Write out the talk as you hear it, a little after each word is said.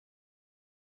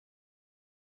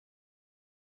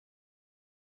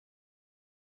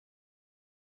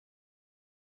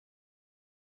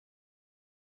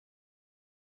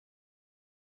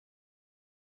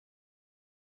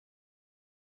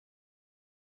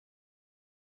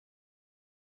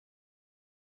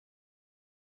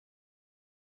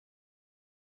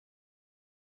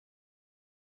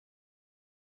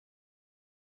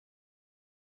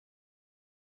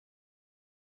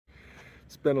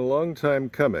It's been a long time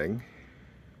coming,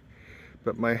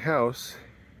 but my house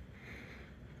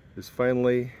is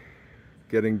finally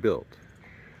getting built.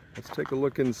 Let's take a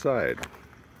look inside.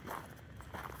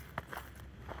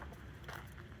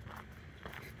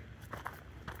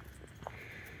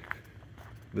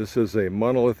 This is a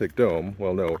monolithic dome.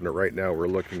 Well, no, right now we're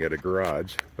looking at a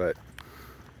garage, but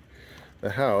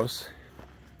the house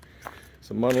is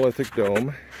a monolithic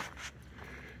dome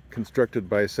constructed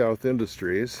by South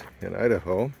Industries in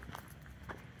Idaho.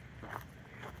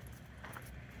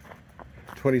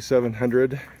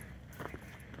 2,700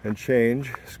 and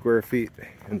change square feet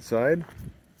inside.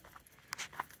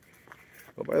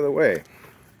 Oh, by the way,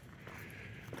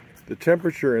 the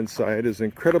temperature inside is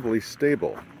incredibly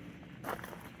stable.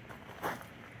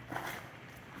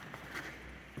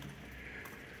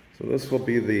 So this will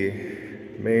be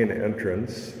the main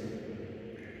entrance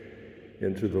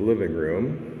into the living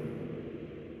room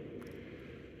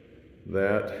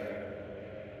that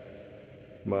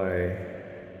my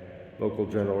local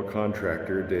general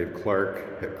contractor, Dave Clark,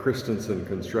 at Christensen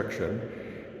Construction,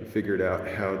 figured out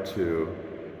how to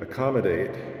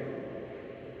accommodate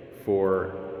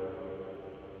for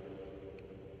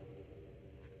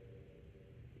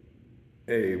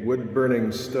a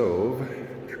wood-burning stove.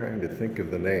 I'm trying to think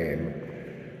of the name.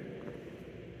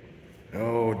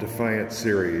 Oh, Defiant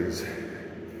Series.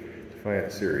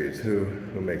 Defiant Series. Who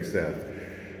makes that?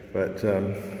 But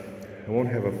I won't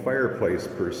have a fireplace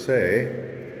per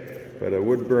se, but a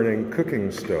wood-burning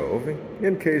cooking stove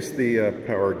in case the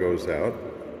power goes out.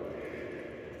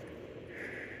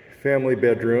 Family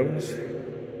bedrooms,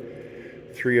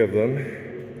 3 of them,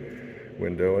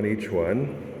 window in each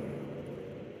one.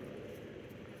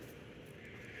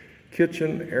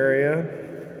 Kitchen area.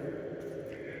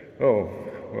 Oh,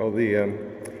 well, the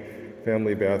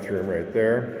family bathroom right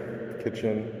there.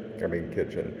 Kitchen,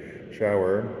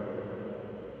 shower.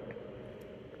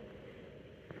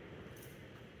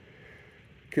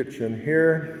 Kitchen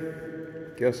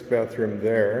here, guest bathroom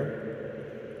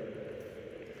there.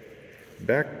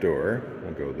 Back door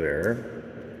will go there.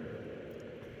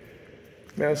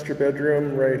 Master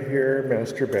bedroom right here,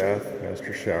 master bath,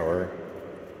 master shower.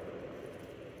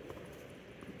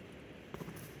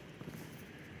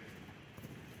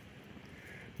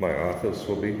 My office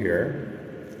will be here.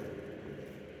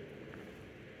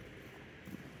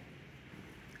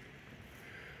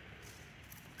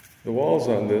 The walls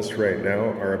on this right now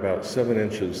are about 7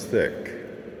 inches thick.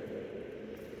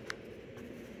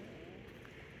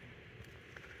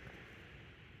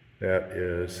 That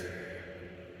is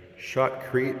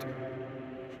shotcrete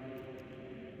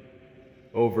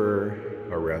over,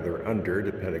 or rather under,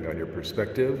 depending on your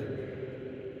perspective,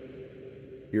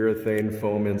 urethane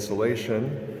foam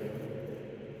insulation.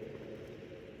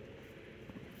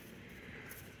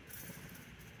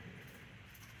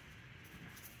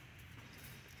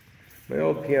 My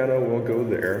old piano will go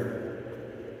there.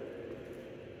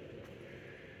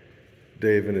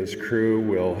 Dave and his crew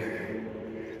will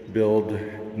build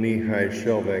knee-high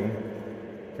shelving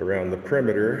around the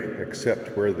perimeter,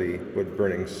 except where the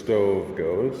wood-burning stove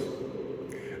goes.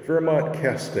 Vermont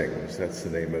Castings, that's the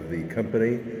name of the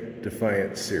company,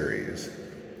 Defiant Series.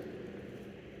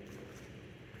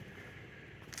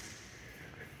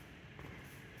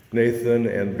 Nathan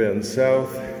and Ben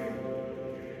South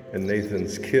and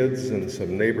Nathan's kids and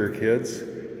some neighbor kids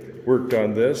worked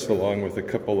on this along with a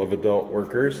couple of adult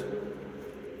workers.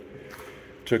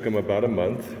 Took them about a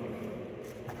month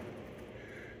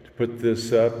to put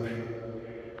this up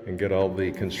and get all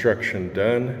the construction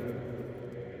done.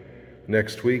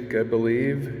 Next week, I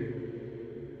believe,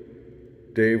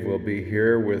 Dave will be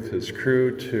here with his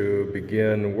crew to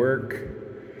begin work.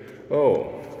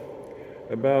 Oh,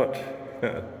 about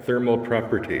thermal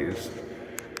properties.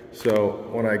 So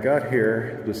when I got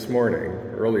here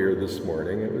earlier this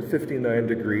morning, it was 59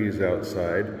 degrees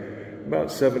outside, about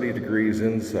 70 degrees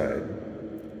inside.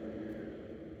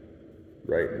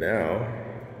 Right now,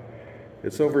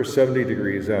 it's over 70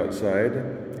 degrees outside,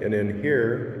 and in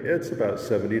here, it's about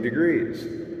 70 degrees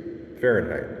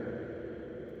Fahrenheit.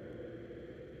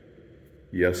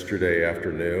 Yesterday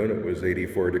afternoon, it was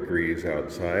 84 degrees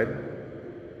outside,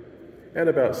 and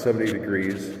about 70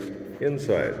 degrees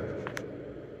inside.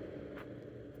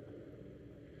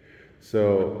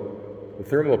 So the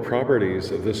thermal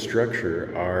properties of this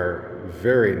structure are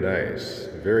very nice,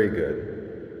 very good.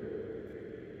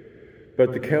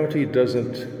 But the county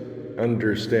doesn't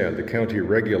understand, the county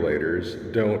regulators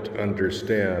don't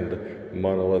understand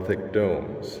monolithic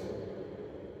domes.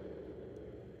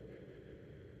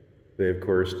 They, of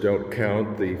course, don't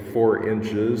count the 4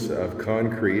 inches of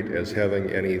concrete as having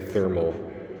any thermal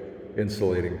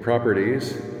insulating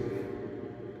properties.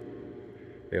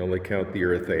 They only count the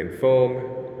urethane foam.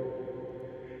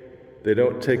 They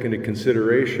don't take into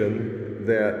consideration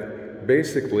that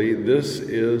basically this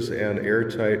is an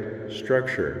airtight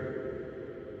structure.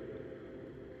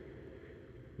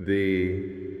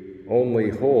 The only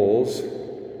holes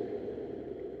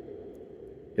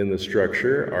in the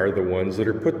structure are the ones that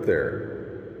are put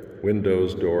there.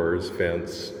 Windows, doors,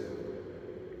 fence,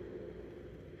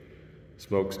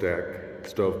 smokestack,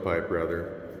 stovepipe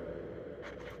rather,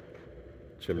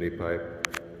 chimney pipe.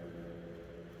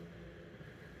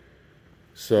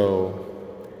 So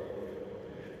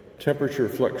temperature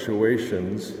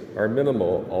fluctuations are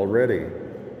minimal already,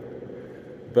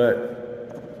 but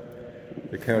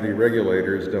the county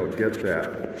regulators don't get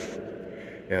that.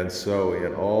 And so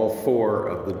in all 4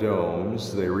 of the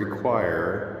domes, they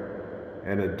require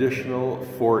an additional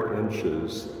 4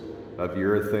 inches of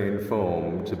urethane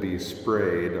foam to be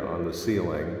sprayed on the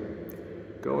ceiling,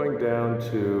 going down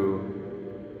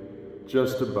to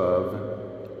just above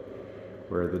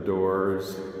where the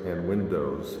doors and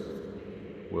windows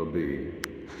will be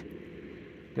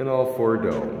in all 4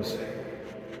 domes.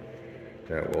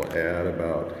 That will add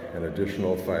about an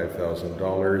additional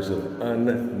 $5,000 of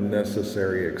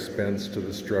unnecessary expense to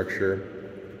the structure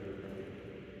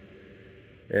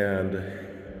and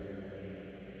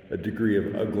a degree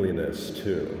of ugliness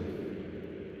too.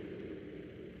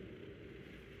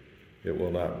 It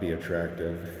will not be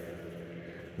attractive.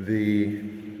 The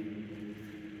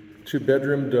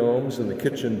 2-bedroom domes and the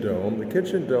kitchen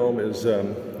dome is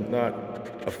not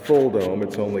a full dome,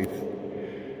 it's only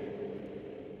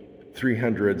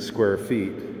 300 square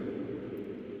feet.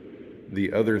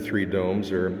 The other 3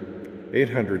 domes are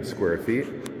 800 square feet.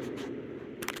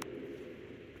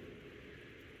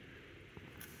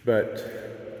 But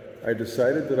I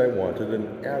decided that I wanted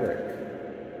an attic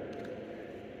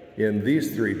in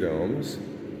these 3 domes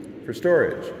for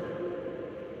storage.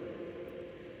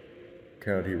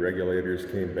 County regulators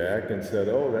came back and said,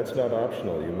 oh, that's not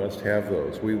optional, you must have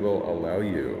those. We will allow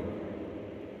you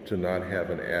to not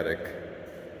have an attic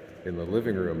in the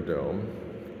living room dome,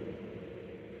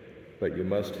 but you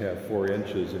must have 4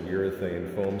 inches of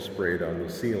urethane foam sprayed on the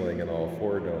ceiling in all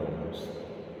 4 domes.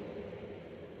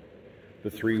 The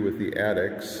 3 with the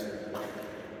attics,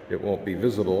 it won't be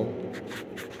visible,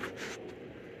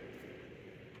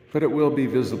 but it will be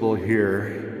visible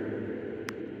here.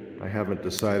 I haven't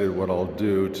decided what I'll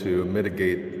do to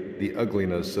mitigate the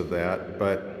ugliness of that,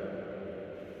 but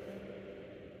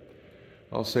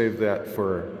I'll save that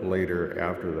for later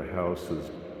after the house is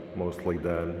mostly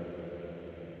done.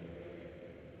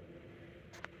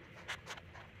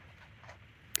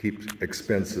 Keep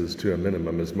expenses to a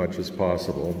minimum as much as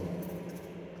possible.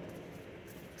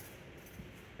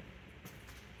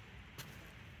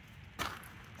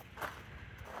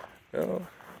 Well,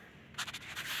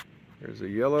 there's a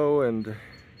yellow and let's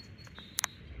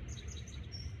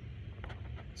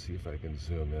see if I can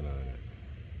zoom in on it.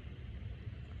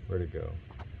 Where'd it go?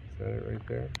 Is that it right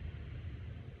there?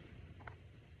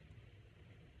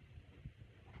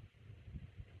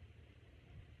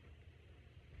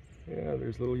 Yeah,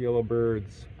 there's little yellow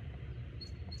birds.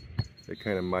 They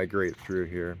kind of migrate through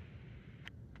here.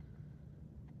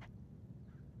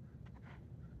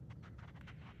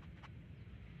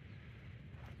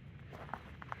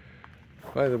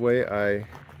 By the way, I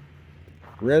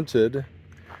rented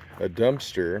a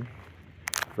dumpster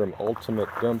from Ultimate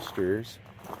Dumpsters.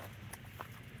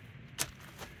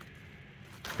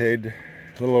 Paid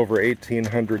a little over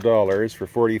 $1,800 for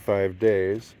 45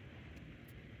 days.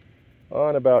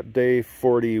 On about day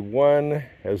 41,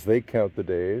 as they count the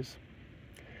days,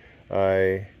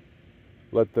 I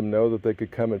let them know that they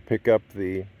could come and pick up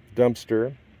the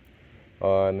dumpster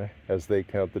on, as they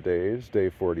count the days, day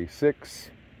 46.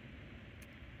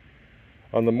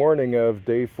 On the morning of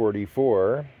day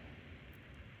 44,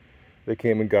 they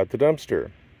came and got the dumpster.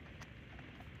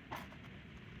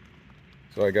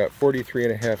 So I got 43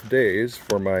 and a half days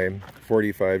for my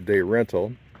 45-day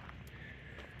rental.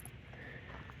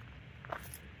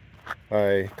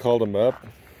 I called them up,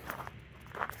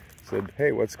 said,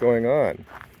 hey, what's going on?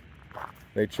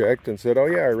 They checked and said, oh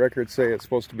yeah, our records say it's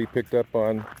supposed to be picked up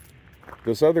on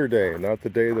this other day, not the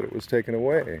day that it was taken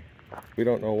away. We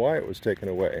don't know why it was taken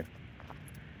away.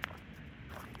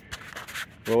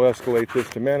 We'll escalate this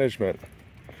to management.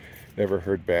 Never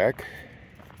heard back.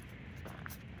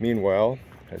 Meanwhile,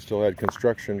 I still had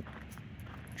construction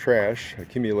trash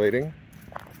accumulating,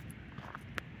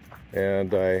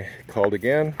 and I called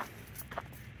again.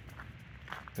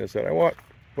 I said, I want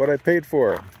what I paid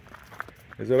for.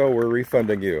 I said, oh, we're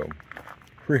refunding you.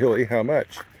 Really? How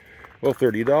much? Well,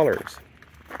 $30.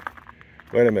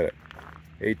 Wait a minute.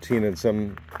 18 and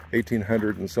some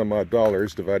 $1,800 and some odd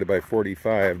dollars divided by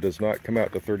 45 does not come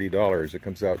out to $30. It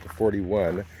comes out to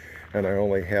 41, and I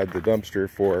only had the dumpster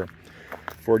for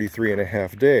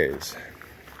 43.5 days.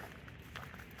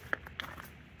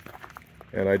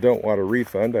 And I don't want a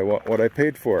refund, I want what I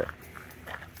paid for.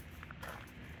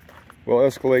 We'll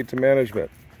escalate to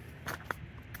management.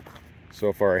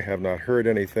 So far I have not heard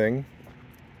anything.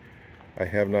 I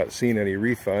have not seen any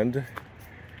refund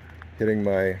hitting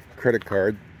my credit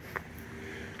card.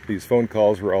 These phone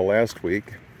calls were all last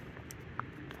week.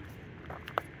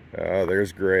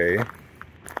 There's Gray. A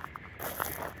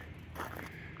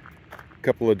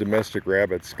couple of domestic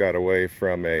rabbits got away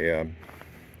from a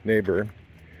neighbor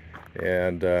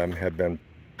and have been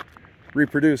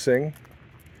reproducing.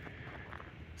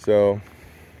 So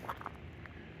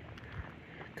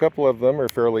a couple of them are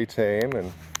fairly tame,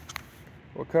 and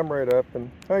we'll come right up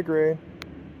and, hi Gray.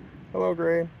 Hello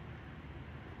Gray.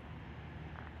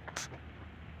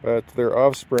 But their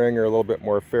offspring are a little bit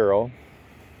more feral.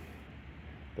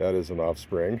 That is an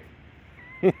offspring.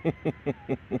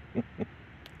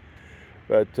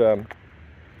 But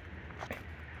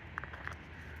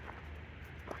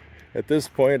at this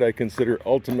point I consider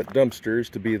ultimate dumpsters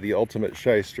to be the ultimate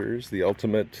shysters, the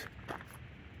ultimate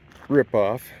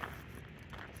ripoff.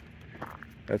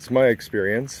 That's my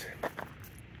experience.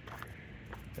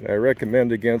 And I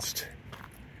recommend against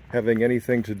having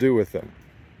anything to do with them.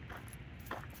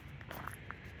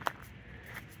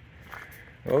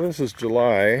 Well, this is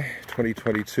July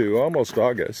 2022, almost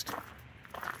August.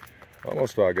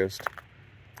 Almost August.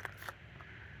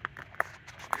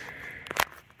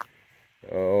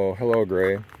 Oh, hello,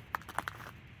 Gray.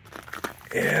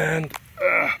 And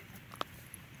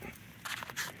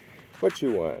what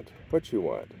you want? What you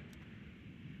want?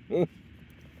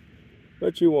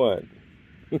 What you want?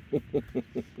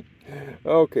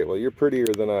 Okay, well, you're prettier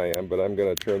than I am, but I'm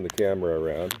going to turn the camera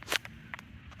around.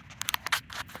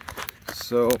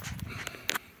 So,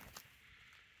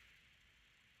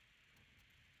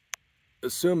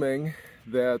 assuming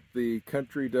that the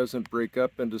country doesn't break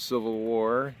up into civil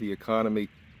war, the economy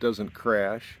doesn't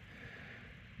crash,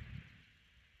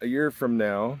 a year from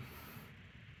now,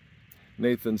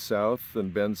 Nathan South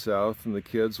and Ben South and the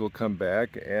kids will come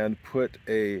back and put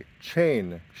a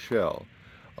chain shell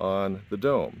on the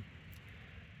dome.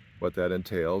 What that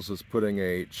entails is putting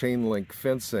a chain link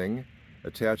fencing,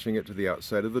 attaching it to the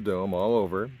outside of the dome all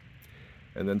over,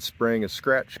 and then spraying a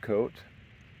scratch coat,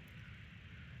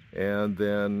 and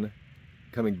then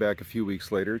coming back a few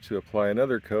weeks later to apply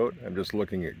another coat. I'm just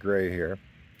looking at Gray here.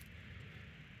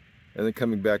 And then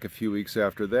coming back a few weeks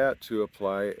after that to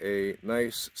apply a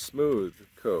nice smooth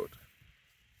coat.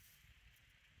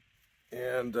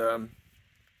 And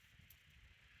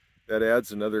that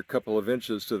adds another couple of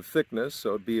inches to the thickness,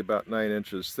 so it'd be about 9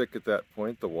 inches thick at that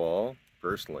point, the wall.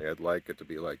 Personally, I'd like it to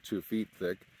be like 2 feet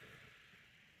thick,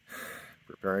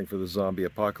 preparing for the zombie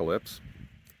apocalypse.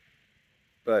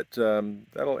 But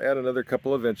that'll add another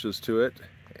couple of inches to it,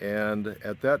 and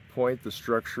at that point the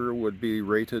structure would be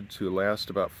rated to last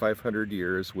about 500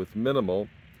 years with minimal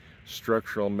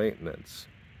structural maintenance.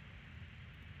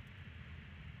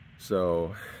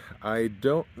 So I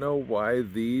don't know why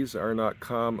these are not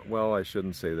well, I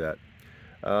shouldn't say that.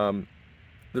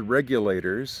 The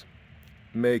regulators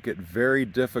make it very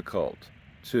difficult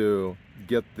to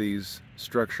get these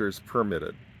structures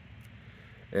permitted.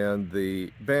 And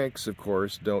the banks, of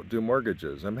course, don't do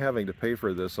mortgages. I'm having to pay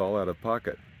for this all out of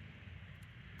pocket.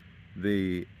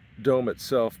 The dome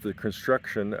itself, the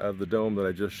construction of the dome that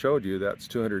I just showed you, that's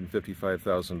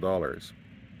 $255,000.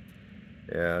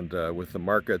 And with the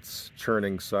markets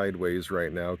churning sideways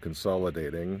right now,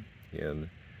 consolidating in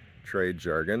trade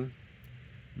jargon,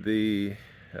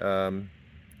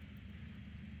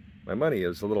 my money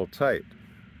is a little tight.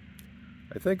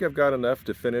 I think I've got enough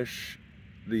to finish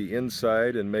the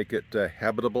inside and make it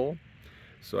habitable,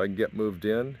 so I can get moved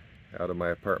in out of my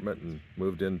apartment and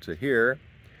moved into here,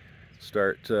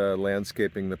 start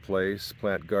landscaping the place,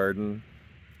 plant garden,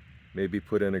 maybe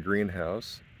put in a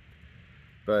greenhouse.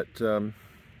 But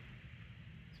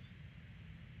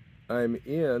I'm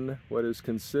in what is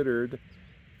considered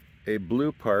a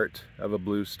blue part of a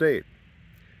blue state.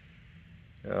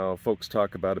 Now, folks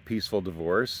talk about a peaceful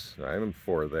divorce. I'm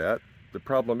for that. The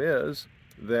problem is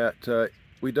that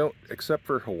we don't, except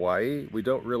for Hawaii, we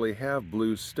don't really have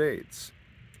blue states.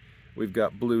 We've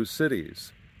got blue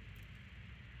cities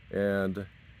and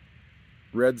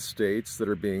red states that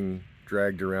are being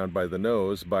dragged around by the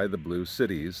nose by the blue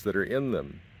cities that are in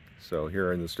them. So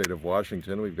here in the state of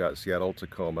Washington, we've got Seattle,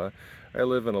 Tacoma. I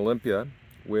live in Olympia,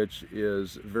 which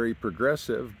is very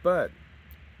progressive, but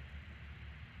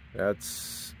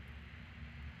that's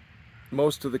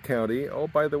most of the county, oh,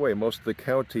 by the way, most of the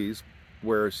counties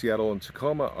where Seattle and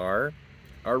Tacoma are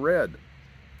red.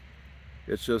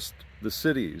 It's just the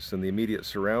cities and the immediate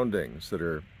surroundings that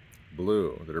are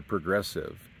blue, that are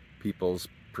progressive, people's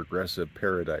progressive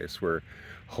paradise where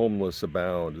homeless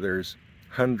abound. There's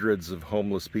hundreds of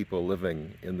homeless people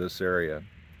living in this area.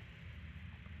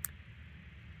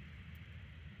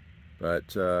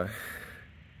 But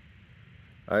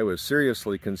I was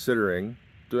seriously considering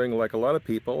doing like a lot of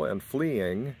people and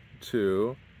fleeing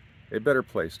to a better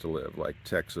place to live, like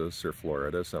Texas or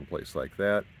Florida, someplace like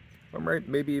that. Or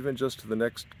maybe even just to the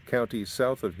next county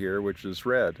south of here, which is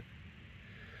red.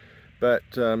 But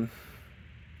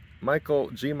Michael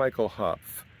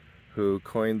Hopf, who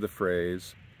coined the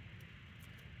phrase,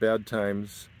 bad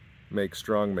times make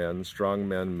strong men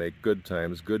make good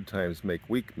times make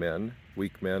weak men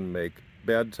make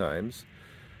bad times,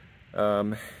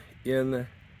 in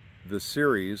the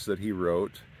series that he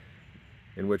wrote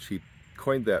in which he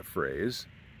coined that phrase,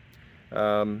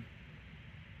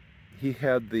 he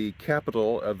had the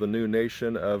capital of the new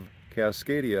nation of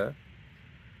Cascadia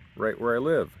right where I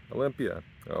live, Olympia.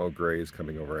 Oh, Gray's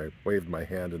coming over. I waved my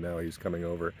hand and now he's coming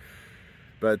over.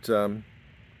 But I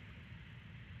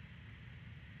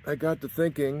got to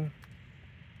thinking,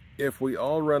 if we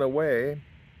all run away,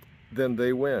 then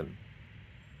they win.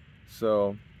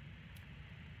 So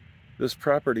this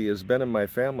property has been in my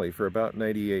family for about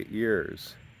 98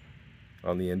 years.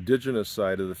 On the indigenous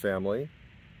side of the family,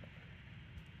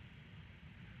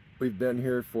 we've been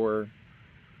here for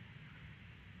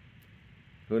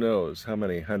who knows how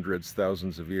many hundreds,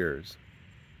 thousands of years.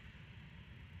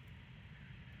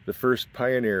 The first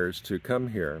pioneers to come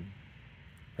here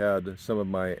had some of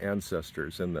my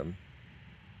ancestors in them.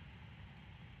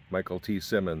 Michael T.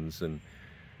 Simmons and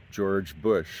George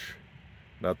Bush,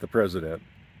 not the president.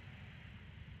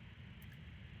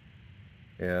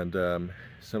 And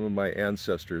some of my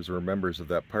ancestors were members of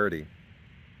that party.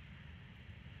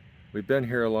 We've been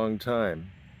here a long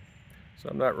time, so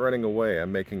I'm not running away,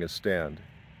 I'm making a stand.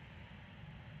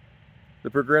 The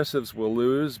progressives will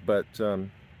lose, but they're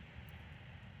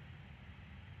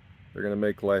going to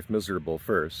make life miserable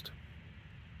first.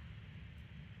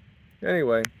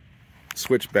 Anyway,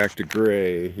 switch back to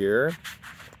Gray here.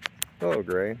 Hello,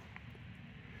 Gray.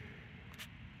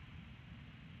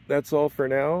 That's all for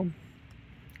now.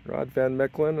 Rod Van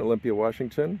Mecklin, Olympia,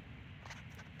 Washington,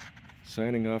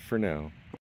 signing off for now.